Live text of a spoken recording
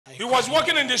He was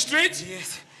walking in the street.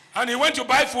 Yes. And he went to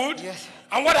buy food. Yes.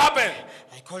 And what happened?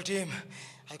 I called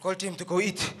him to go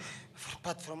eat.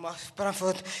 But from our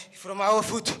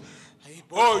food.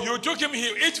 Oh, you took him, he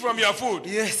ate from your food.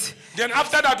 Yes. Then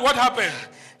after that, what happened?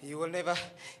 He will never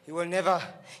be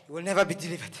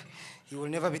delivered. He will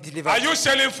never be delivered. Are you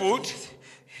selling food?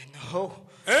 No.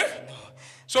 Eh? No.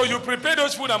 So you prepare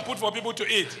those food and put for people to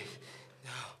eat?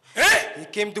 No. Eh? He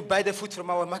came to buy the food from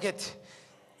our market.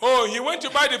 Oh, he went to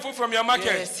buy the food from your market.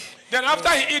 Yes. Then after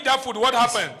he eat that food, what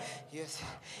happened? Yes.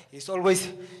 He's always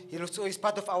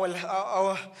part of our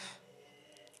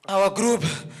group.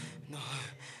 No.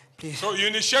 Please. So you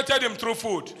initiated him through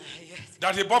food. Yes.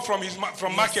 That he bought from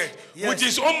market with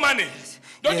his own money. Yes.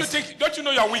 Don't you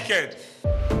know you're wicked?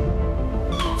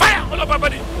 Fire all over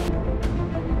body.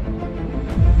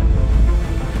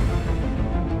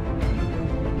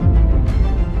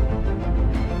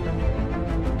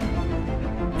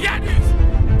 Yeah, this.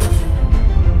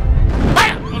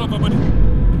 Fire all over body.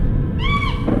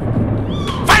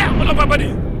 Fire all over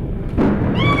body.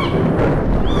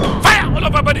 Fire all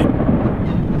over body.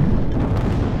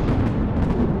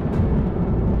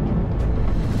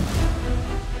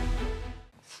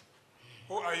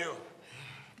 Who are you?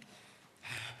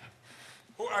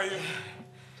 Who are you?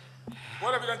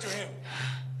 What have you done to him?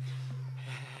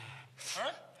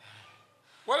 Huh?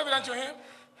 What have you done to him?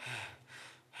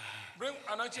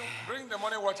 Bring the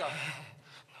money water.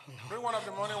 Bring one of the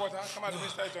money water. Come out,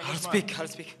 Mr. I'll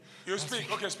speak. You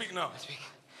speak? Okay, speak now.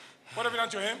 What have you done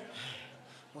to him?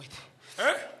 Wait.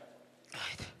 Eh?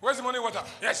 Wait. Where's the money water?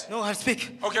 Yes. No, I'll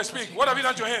speak. Okay, speak. What have you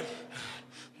done to him?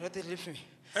 Let it leave me.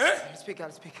 Eh? I'll speak.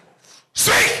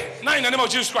 Speak! Now in the name of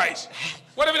Jesus Christ.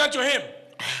 What have you done to him?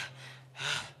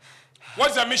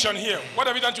 What's the mission here? What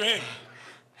have you done to him?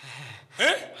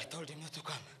 Eh? I told him not to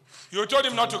come. You told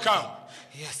him not to come?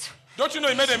 Yes. Don't you know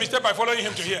you made a mistake by following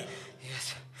him to here?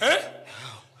 Yes. Eh?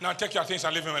 No. Now take your things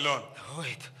and leave him alone.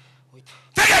 Wait.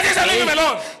 Take your things and leave him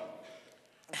alone.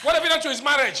 What have you done to his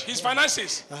marriage, his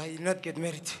finances? He will not get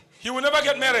married. He will never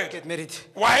get married.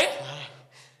 Why?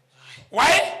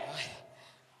 Why?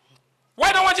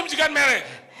 Why don't you want him to get married?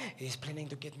 He's planning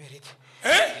to get married.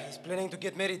 Eh? He's planning to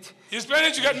get married. He's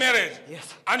planning to get married?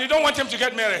 Yes. And you don't want him to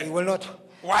get married? He will not.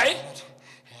 Why?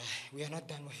 We are not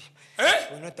done with him. Eh?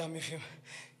 We're not done with him.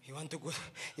 He want to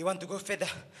go further.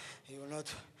 He will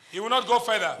not. He will not go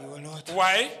further? He will not.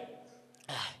 Why?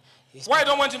 Why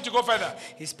don't want him to go further?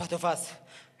 He's part of us.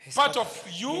 He's part of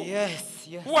you? Yes.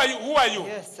 Who are you?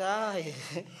 Yes,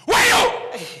 Who are you?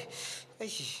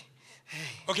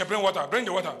 Okay, bring water. Bring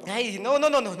the water. Hey, no.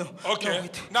 Okay. No,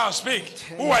 now speak.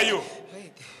 Who are you?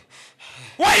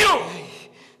 Who are you?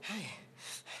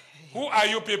 Who are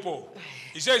you people?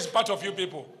 He says part of you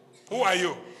people. Who are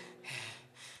you?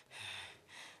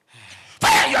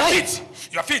 Fire your feet.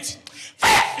 Your feet.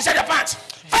 Fire inside your pants.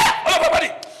 Fire all over your body.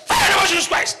 Fire in the name of Jesus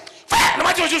Christ. Fire in the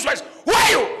mighty name of Jesus Christ. Who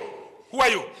are you? Who are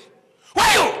you? Who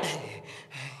are you?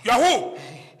 You are who?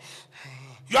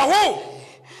 You are who?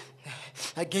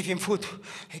 I gave him food.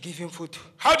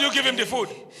 How do you give him the food?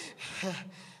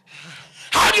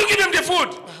 How do you give him the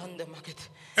food? On the market.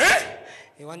 Eh?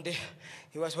 One day,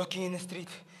 he was walking in the street.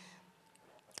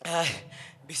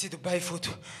 Busy to buy food.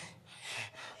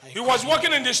 He was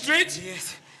walking in the street?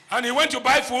 Yes. And he went to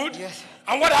buy food? Yes.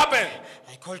 And what happened?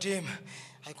 I called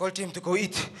him to go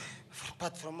eat.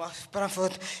 But from our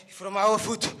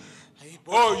food.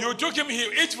 Oh, you took him, he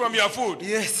ate from your food?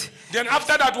 Yes. Then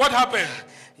after that, what happened?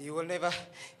 He will never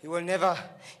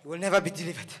be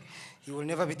delivered. He will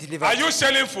never be delivered. Are you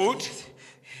selling food?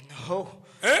 No.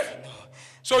 Eh? No.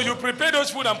 So you prepare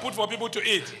those food and put for people to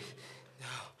eat? No.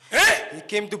 Eh? He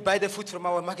came to buy the food from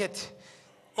our market.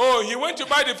 Oh, he went to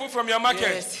buy the food from your market?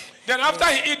 Yes. Then after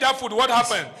he ate that food, what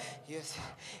happened? Yes.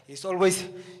 He's always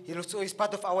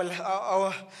part of our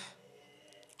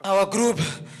group.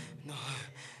 No.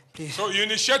 Please. So you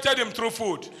initiated him through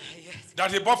food? Yes.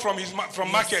 That he bought from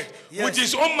market with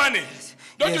his own money?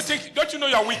 Yes. Don't you know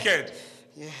you're wicked?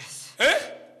 Yes. Eh?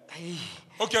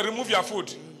 Okay, remove your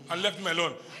food and leave him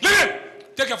alone. Leave him!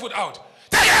 Take your food out.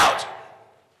 Take it out!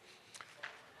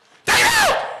 Take it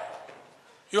out!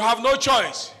 You have no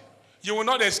choice. You will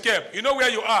not escape. You know where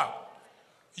you are.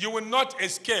 You will not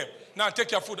escape. Now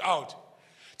take your food out.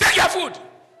 Take your food!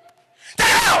 Take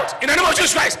it out! In the name of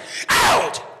Jesus Christ.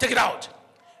 Out! Take it out.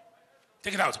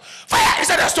 Take it out. Fire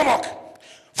inside the stomach.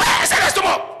 Fire inside the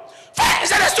stomach. Fire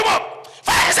inside the stomach.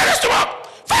 Fire inside the stomach.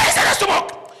 Fire inside the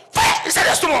stomach. Fire inside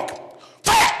the stomach.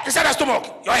 Fire inside the stomach.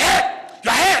 Your head,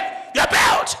 your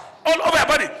belt, all over your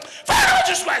body. Fire in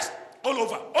Jesus Christ. All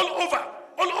over.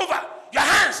 Your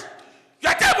hands,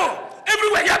 your table,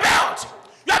 everywhere. Your belt.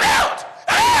 Your belt.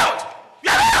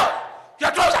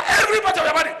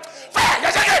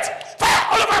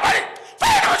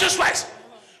 Jesus Christ.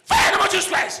 Fire in the name of Jesus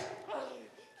Christ.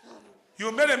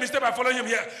 You made a mistake by following him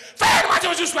here. Fire in the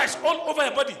name of Jesus Christ. All over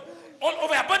your body. All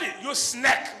over your body. You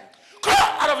snake. Come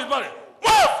out of his body.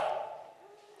 Move.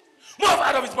 Move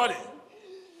out of his body.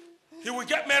 He will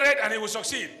get married and he will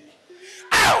succeed.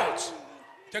 Out.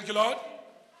 Thank you, Lord.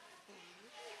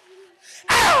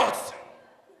 Out.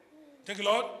 Thank you,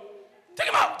 Lord. Take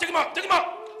him out. Take him out. Take him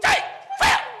out. Take.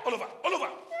 Fire. All over. All over.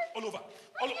 All over.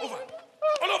 All over.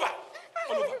 All over.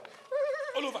 All over.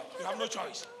 All over. You have no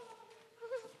choice.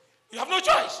 You have no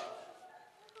choice.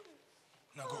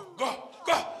 Now go. Go.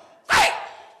 Go. Fire.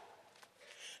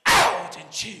 Out in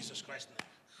Jesus Christ's name.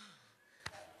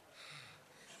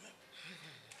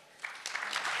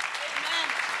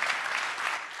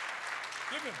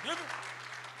 Give him, give him.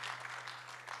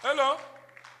 Hello?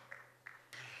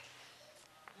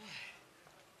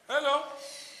 Hello?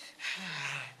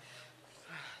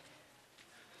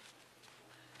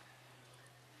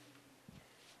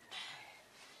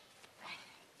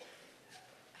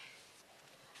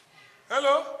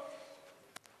 Hello?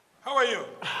 How are you?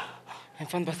 I'm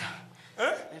fine, Pastor.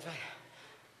 Eh? I'm fine.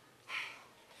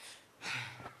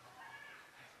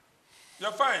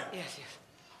 You're fine? Yes, yes.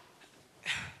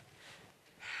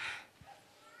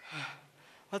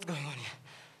 What's going on here?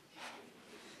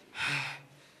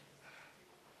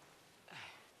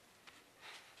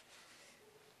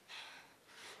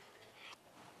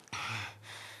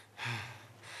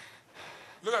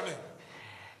 Look at me.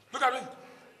 Look at me.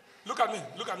 Look at me.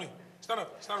 Look at me. Stand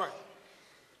up. Stand right.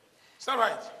 Stand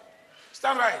right.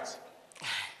 Stand right.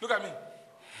 Look at me.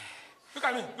 Look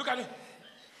at me. Look at me.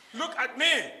 Look at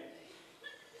me.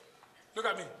 Look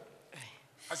at me.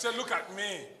 I said, look at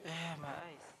me. My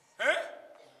eyes. Eh?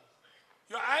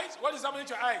 Your eyes? What is happening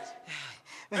to your eyes?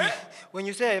 When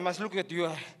you say I must look at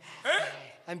you,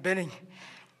 I'm burning.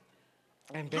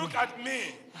 I'm burning. Look at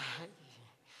me.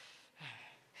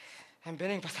 I'm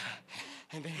burning, Pastor.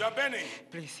 I'm burning. You are burning.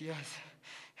 Please, yes.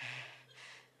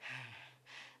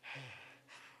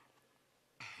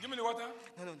 Give me the water.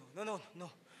 No.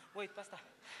 Wait, Pastor.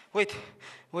 Wait.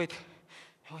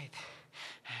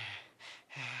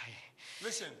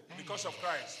 Listen, because of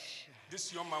Christ,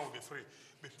 this young man will be free.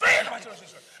 Be free in the mighty name of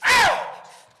Jesus. Out!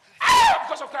 Out!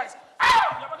 Because of Christ.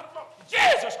 Out! You are back on the floor. In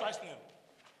Jesus Christ's name.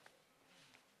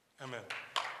 Amen.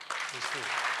 He's free.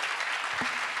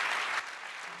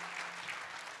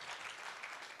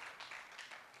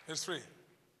 He's free.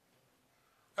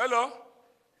 Hello?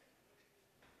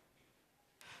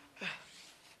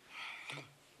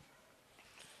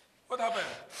 What happened?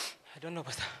 I don't know,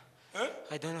 Pastor. Eh?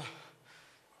 I don't know.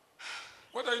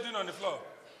 What are you doing on the floor?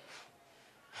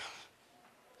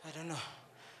 I don't know.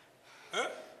 Eh?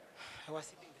 I was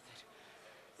sitting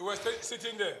there. You were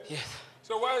sitting there? Yes.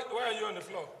 So why are you on the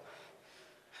floor?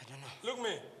 I don't know. Look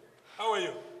me. How are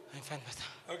you? I'm fine, Pastor.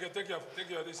 Okay, take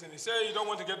your this thing. You say you don't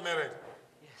want to get married.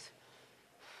 Yes.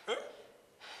 Eh?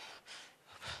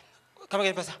 Come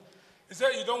again, Pastor. You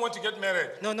say you don't want to get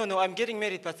married. No. I'm getting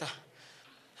married, Pastor.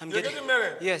 You're getting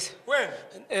married? Yes. When?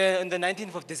 On the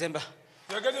 19th of December.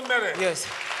 You're getting married? Yes.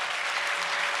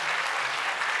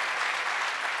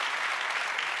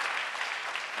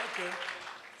 Okay.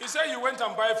 You say you went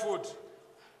and buy food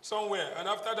somewhere, and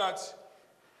after that,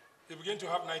 you begin to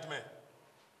have nightmare.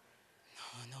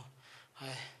 No.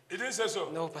 He didn't say so?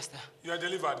 No, Pastor. You are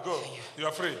delivered. Go. You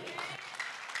are free.